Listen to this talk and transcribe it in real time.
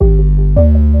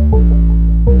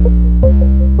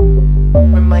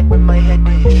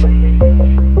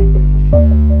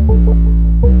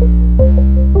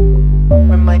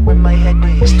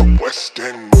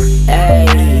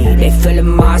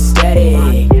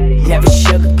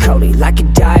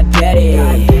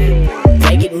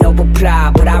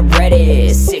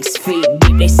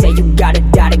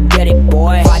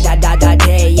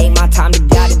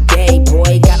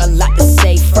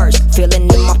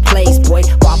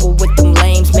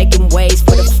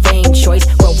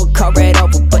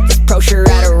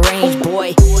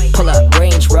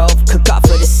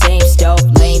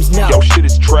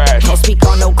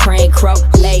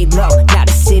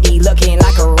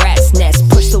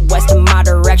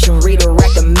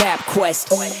West.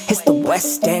 It's the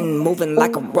West End, moving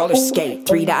like a roller skate.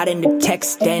 3 dot in the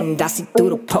text end, I see through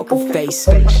the poker face.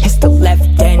 It's the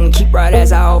left end, keep right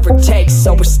as I overtake.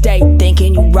 Sober state,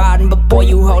 thinking you riding, but boy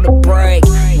you hold a brake.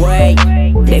 Wait,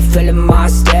 they feeling my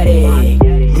aesthetic.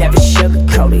 Never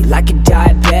sugarcoated like a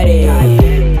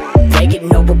diabetic. They get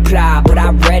no reply, but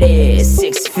I read it.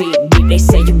 6 feet deep, they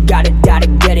say you gotta die to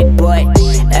get it. But,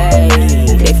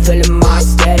 ayy, they feeling my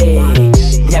aesthetic.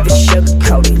 Never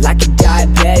sugarcoated like a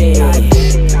diabetic.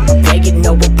 They get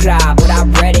no reply, but I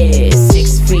read it.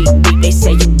 6 feet deep, they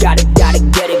say you gotta die to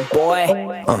get it, boy.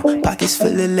 Pockets full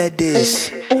of lettuce.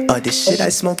 This shit I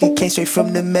smoke, it came straight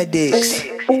from the medics.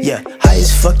 Yeah, high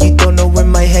as fuck, you don't know where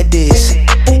my head is.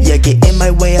 Yeah, get in my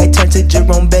way, I turn to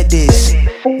Jerome Bettis.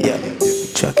 Yeah,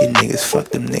 trucking niggas, fuck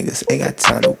them niggas, ain't got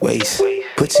time to waste.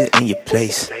 Put you in your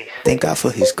place, thank God for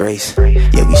his grace.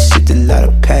 Yeah, we shipped a lot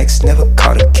of packs, never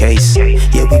caught a case.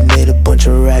 Yeah, we made a bunch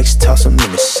of racks, toss them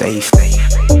in the safe.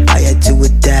 I had to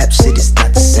adapt, shit is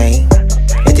not the same.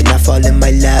 It did not fall in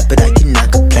my lap, but I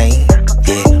cannot complain.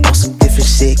 Yeah, on some different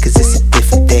shit, cause it's a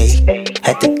different day.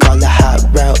 Had to call a hot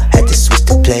route, had to switch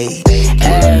the play.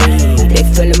 Ayy, they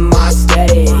feeling my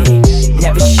aesthetic.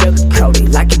 Never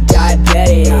sugarcoated like a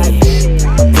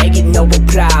diabetic. They get no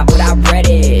reply, but I read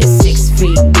it. 6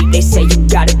 feet deep, they say you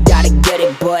gotta die.